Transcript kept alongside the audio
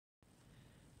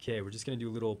Okay, we're just gonna do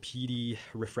a little PD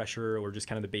refresher, or just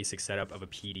kind of the basic setup of a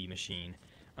PD machine.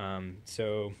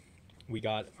 So we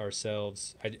got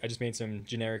ourselves, I just made some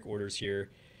generic orders here.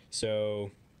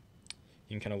 So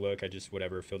you can kind of look, I just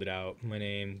filled it out, my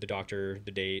name, the doctor,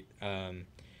 the date, and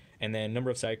then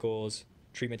number of cycles,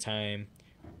 treatment time.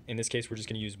 In this case, we're just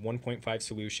gonna use 1.5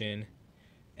 solution,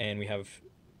 and we have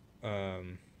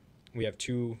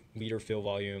 2 liter fill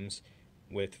volumes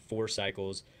with 4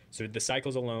 cycles. So the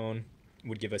cycles alone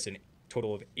would give us a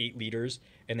total of 8 liters,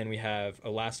 and then we have a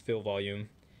last fill volume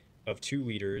of 2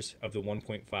 liters of the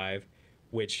 1.5,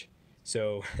 which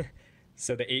so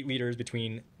the 8 liters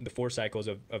between the 4 cycles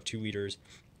of 2 liters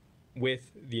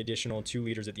with the additional 2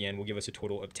 liters at the end will give us a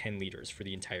total of 10 liters for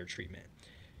the entire treatment.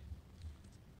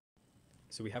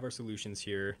 So we have our solutions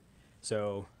here.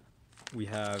 So we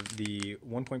have the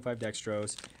 1.5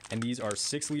 dextrose, and these are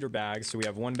 6-liter bags. So we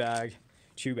have 1 bag,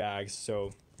 2 bags. So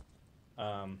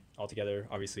altogether,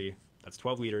 obviously, that's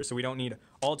 12 liters. So we don't need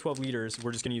all 12 liters.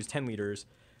 We're just going to use 10 liters,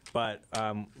 but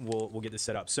we'll get this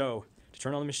set up. So to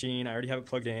turn on the machine, I already have it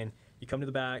plugged in. You come to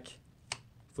the back,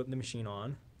 flip the machine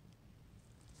on.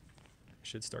 It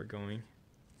should start going.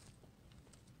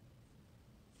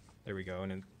 There we go,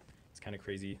 and it's kind of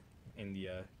crazy in the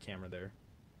camera there.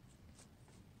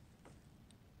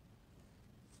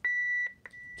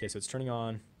 Okay, so it's turning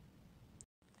on.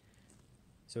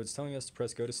 So it's telling us to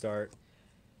press go to start.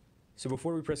 So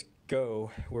before we press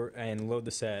go and load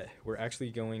the set, we're actually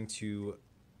going to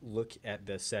look at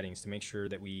the settings to make sure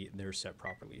that they're set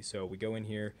properly. So we go in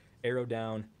here, arrow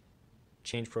down,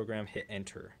 change program, hit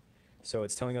enter. So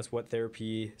it's telling us what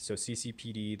therapy, so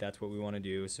CCPD, that's what we want to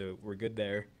do. So we're good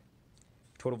there.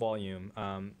 Total volume,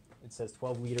 it says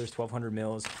 12 liters, 1200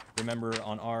 mils. Remember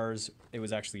on ours, it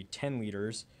was actually 10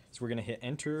 liters. So we're gonna hit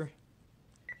enter,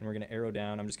 and we're gonna arrow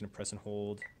down. I'm just gonna press and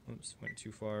hold. Oops, went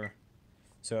too far.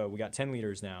 So we got 10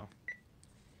 liters now.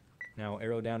 Now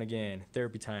arrow down again.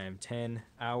 Therapy time, 10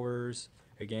 hours.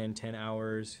 Again, 10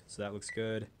 hours, so that looks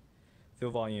good. Fill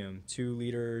volume, 2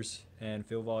 liters, and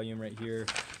fill volume right here,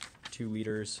 2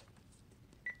 liters.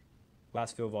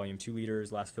 Last fill volume, 2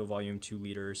 liters. Last fill volume, 2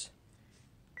 liters.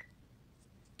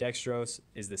 Dextrose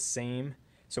is the same.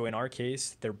 So in our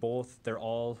case, they're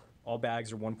all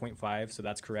bags are 1.5, so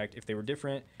that's correct. If they were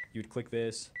different, you would click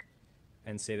this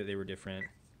and say that they were different.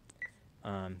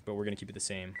 But we're gonna keep it the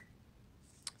same.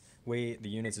 Weight, the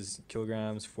units is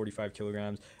kilograms, 45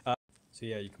 kilograms. So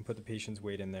yeah, you can put the patient's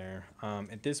weight in there.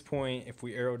 At this point, if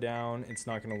we arrow down, it's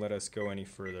not gonna let us go any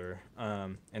further.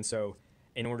 And so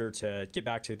in order to get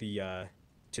back to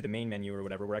the main menu or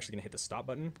whatever, we're actually gonna hit the stop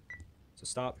button. So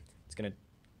stop, it's gonna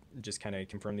just kind of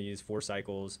confirm these 4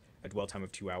 cycles, a dwell time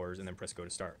of 2 hours, and then press go to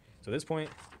start. So at this point,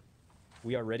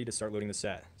 we are ready to start loading the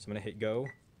set. So I'm gonna hit go.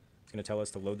 It's gonna tell us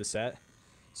to load the set.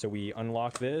 So we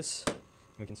unlock this, and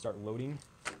we can start loading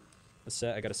the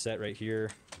set. I got a set right here.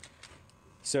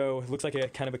 So it looks like a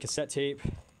kind of a cassette tape.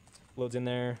 Loads in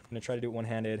there. I'm gonna try to do it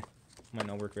one-handed. Might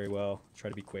not work very well. Try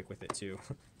to be quick with it too.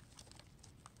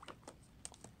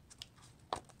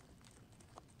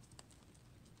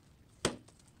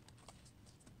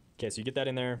 Okay, so you get that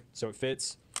in there, so it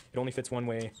fits. It only fits one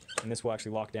way, and this will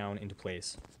actually lock down into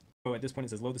place. So at this point it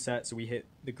says load the set, so we hit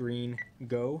the green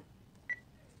go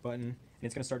button, and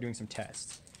it's gonna start doing some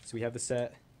tests. So we have the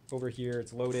set over here,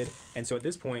 it's loaded, and so at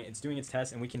this point it's doing its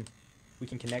test, and we can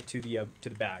connect to the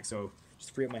bag. So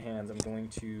just free up my hands, I'm going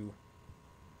to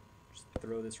just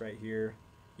throw this right here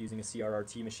using a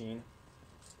CRRT machine.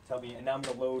 Tell me, and now I'm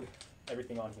gonna load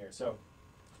everything on here. So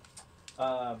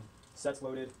set's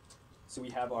loaded. So we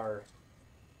have our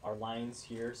lines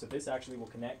here. So this actually will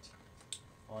connect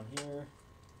on here.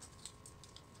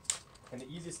 And the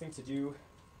easiest thing to do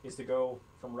is to go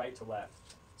from right to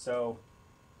left. So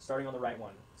starting on the right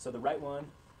one. So the right one,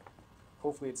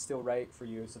 hopefully it's still right for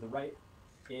you. So the right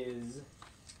is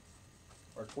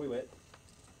our toilet.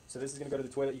 So this is gonna go to the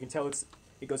toilet. You can tell it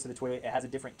goes to the toilet. It has a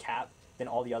different cap than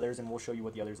all the others, and we'll show you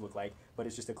what the others look like, but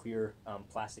it's just a clear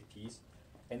plastic piece.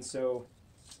 And so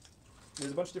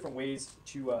there's a bunch of different ways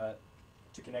to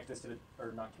connect this to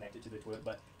or not connect it to the toilet,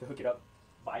 but to hook it up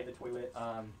by the toilet.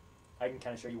 I can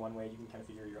kind of show you one way. You can kind of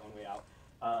figure your own way out.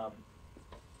 I'll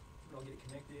get it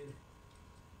connected.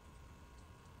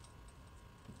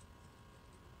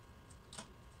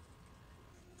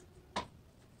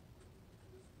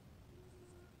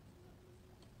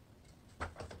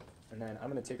 And then I'm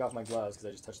gonna take off my gloves because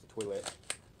I just touched the toilet.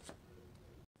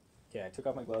 Okay, I took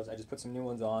off my gloves. I just put some new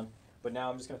ones on, but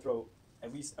now I'm just gonna throw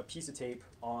at least a piece of tape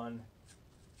on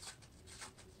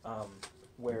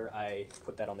where I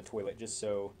put that on the toilet, just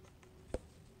so.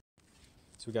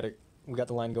 So we got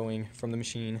the line going from the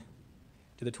machine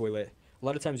to the toilet. a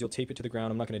lot of times you'll tape it to the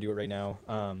ground. I'm not going to do it right now,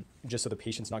 just so the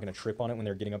patient's not going to trip on it when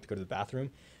they're getting up to go to the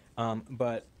bathroom.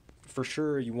 But for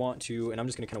sure you want to, and I'm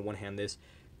just going to kind of one-hand this,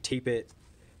 tape it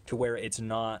to where it's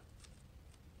not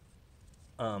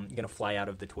going to fly out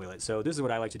of the toilet. So this is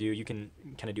what I like to do. You can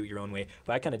kind of do it your own way,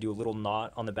 but I kind of do a little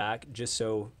knot on the back just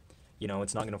so, you know,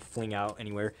 it's not going to fling out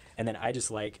anywhere. And then I just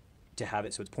like to have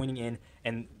it so it's pointing in.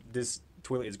 And this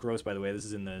toilet is gross, by the way. This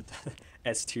is in the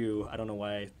S2. I don't know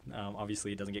why.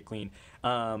 Obviously it doesn't get clean.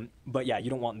 But yeah,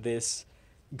 you don't want this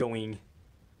going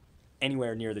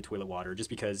anywhere near the toilet water,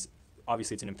 just because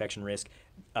obviously it's an infection risk.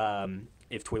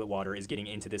 If toilet water is getting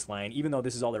into this line, even though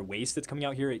this is all their waste that's coming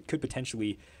out here, it could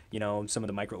potentially, you know, some of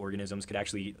the microorganisms could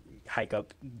actually hike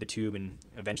up the tube and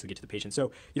eventually get to the patient.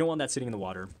 So you don't want that sitting in the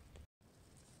water.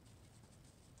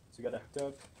 So we got that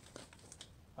hooked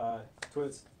up.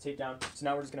 Toilet's taped down. So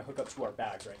now we're just going to hook up to our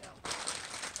bags right now.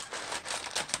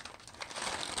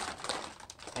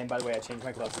 And by the way, I changed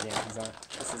my gloves again.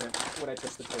 This isn't what I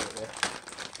touched the toilet with.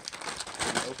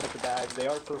 So we open up the bags. They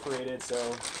are perforated, so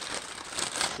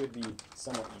should be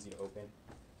somewhat easy to open.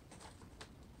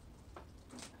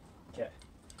 Okay.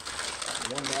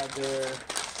 One bag there.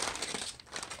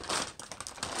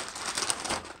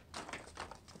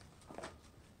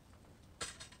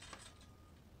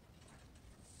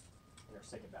 And our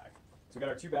second bag. So we got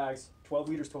our 2 bags, 12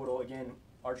 liters total. Again,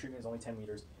 our treatment is only 10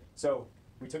 liters. So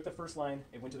we took the first line,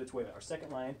 it went to the toilet. Our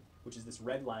second line, which is this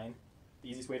red line, the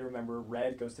easiest way to remember,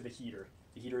 red goes to the heater.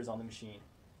 The heater is on the machine.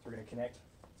 So we're going to connect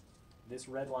this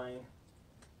red line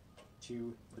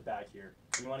to the bag here.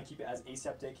 And you want to keep it as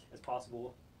aseptic as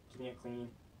possible, keeping it clean.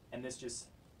 And this just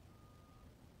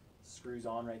screws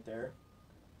on right there.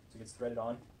 So it gets threaded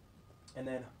on. And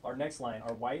then our next line,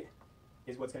 our white,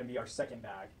 is what's going to be our second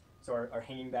bag. So our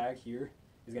hanging bag here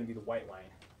is going to be the white line.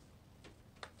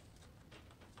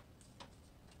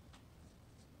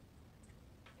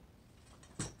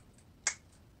 So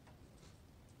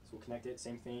we'll connect it,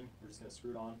 same thing. We're just going to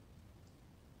screw it on.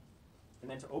 And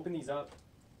then to open these up,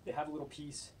 they have a little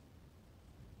piece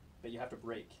that you have to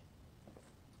break.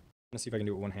 Let's see if I can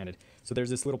do it one-handed. So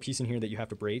there's this little piece in here that you have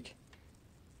to break.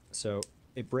 So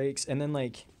it breaks, and then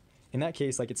like in that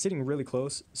case, like it's sitting really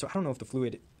close, so I don't know if the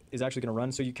fluid is actually going to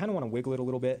run. So you kind of want to wiggle it a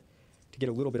little bit to get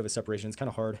a little bit of a separation. It's kind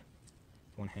of hard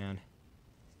with one hand,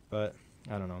 but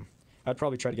I don't know. I'd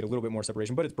probably try to get a little bit more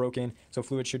separation, but it's broken, so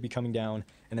fluid should be coming down.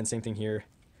 And then same thing here.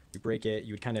 We break it,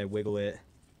 you would kind of wiggle it.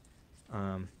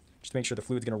 Just to make sure the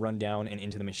fluid's going to run down and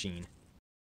into the machine.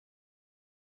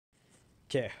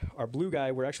 Okay, our blue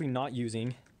guy we're actually not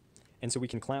using, and so we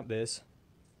can clamp this.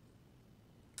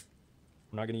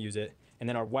 We're not going to use it. And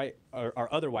then our white, our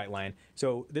other white line.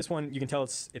 So this one, you can tell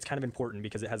it's kind of important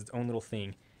because it has its own little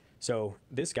thing. So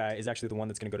this guy is actually the one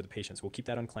that's going to go to the patient. So we'll keep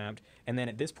that unclamped. And then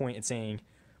at this point, it's saying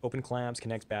open clamps,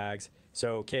 connects bags.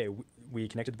 So okay, we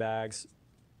connected the bags.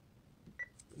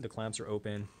 The clamps are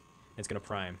open. It's going to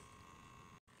prime.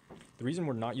 The reason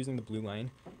we're not using the blue line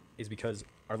is because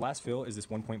our last fill is this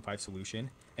 1.5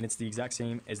 solution, and it's the exact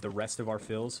same as the rest of our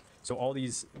fills. So all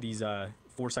these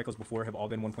 4 cycles before have all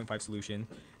been 1.5 solution,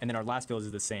 and then our last fill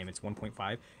is the same. It's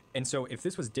 1.5. And so if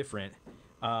this was different,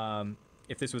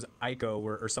 if this was ICO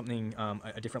or something,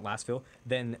 a different last fill,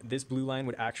 then this blue line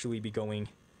would actually be going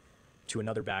to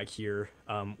another bag here,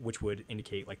 which would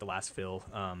indicate like the last fill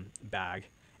bag.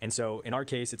 And so in our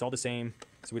case, it's all the same,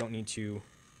 so we don't need to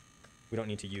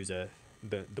use the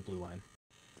blue line.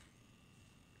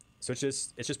 So it's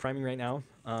just priming right now.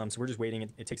 So we're just waiting.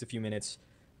 It takes a few minutes,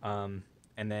 and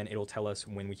then it'll tell us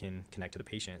when we can connect to the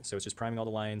patient. So it's just priming all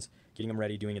the lines, getting them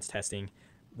ready, doing its testing.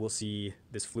 We'll see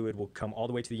this fluid will come all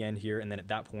the way to the end here, and then at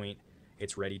that point,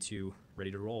 it's ready to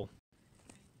roll.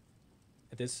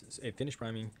 It finished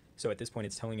priming. So at this point,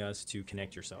 it's telling us to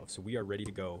connect yourself. So we are ready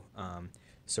to go.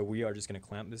 So we are just going to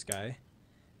clamp this guy,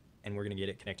 and we're going to get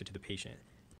it connected to the patient.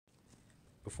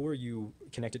 Before you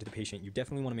connect it to the patient, you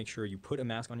definitely want to make sure you put a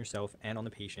mask on yourself and on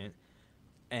the patient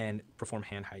and perform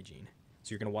hand hygiene.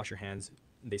 So you're going to wash your hands.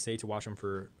 They say to wash them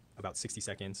for about 60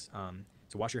 seconds.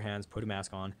 So wash your hands, put a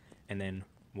mask on, and then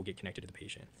we'll get connected to the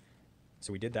patient.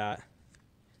 So we did that,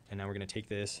 and now we're going to take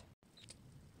this.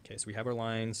 Okay, so we have our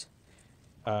lines.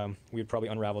 We would probably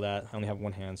unravel that. I only have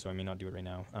one hand, so I may not do it right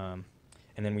now.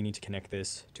 And then we need to connect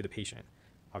this to the patient.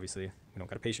 Obviously, we don't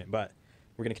got a patient, but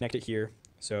we're going to connect it here.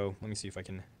 So let me see if I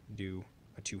can do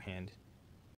a 2-hand.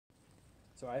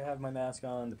 So I have my mask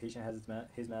on, the patient has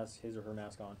his or her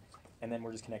mask on, and then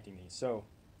we're just connecting these. So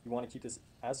you want to keep this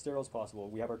as sterile as possible.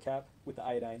 We have our cap with the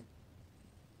iodine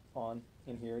on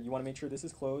in here. You want to make sure this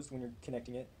is closed when you're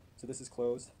connecting it. So this is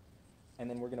closed. And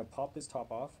then we're going to pop this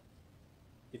top off.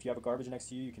 If you have a garbage next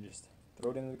to you, you can just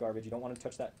throw it into the garbage. You don't want to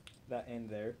touch that end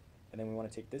there. And then we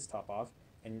want to take this top off,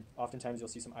 and oftentimes you'll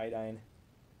see some iodine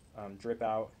drip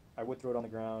out. I would throw it on the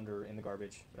ground or in the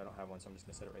garbage, but I don't have one, so I'm just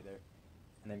going to set it right there.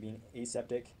 And then being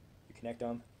aseptic, you connect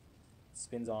them, it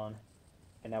spins on,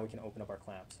 and now we can open up our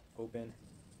clamps. Open,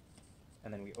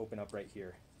 and then we open up right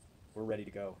here. We're ready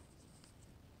to go.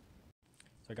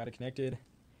 So I got it connected.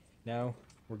 Now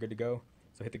we're good to go.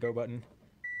 So hit the go button.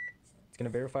 It's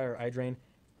going to verify our eye drain.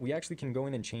 We actually can go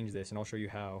in and change this, and I'll show you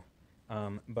how.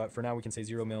 But for now, we can say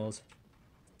 0 mils.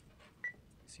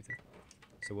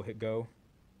 So we'll hit go,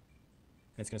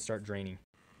 and it's going to start draining.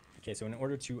 Okay, so in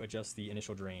order to adjust the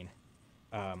initial drain,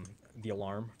 the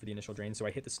alarm for the initial drain, so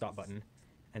I hit the stop button,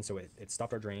 and so it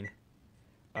stopped our drain.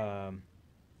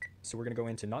 So we're going to go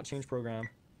into not change program,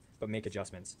 but make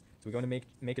adjustments. So we go into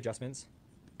make adjustments.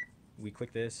 We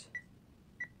click this,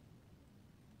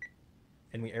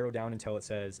 and we arrow down until it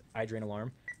says eye drain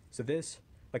alarm. So this,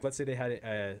 like let's say they had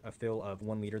a fill of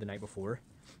 1 liter the night before.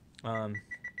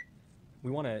 We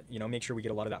want to, make sure we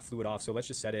get a lot of that fluid off. So let's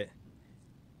just set it.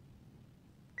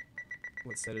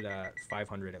 Let's set it at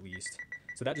 500 at least.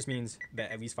 So that just means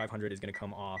that at least 500 is going to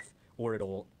come off, or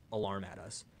it'll alarm at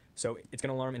us. So it's going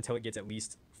to alarm until it gets at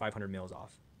least 500 mils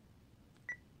off.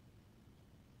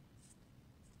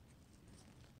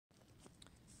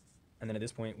 And then at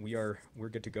this point we're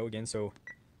good to go again. So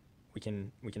we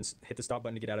can hit the stop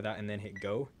button to get out of that, and then hit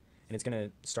go, and it's going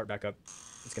to start back up.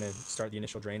 It's going to start the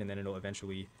initial drain, and then it'll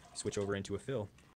eventually switch over into a fill.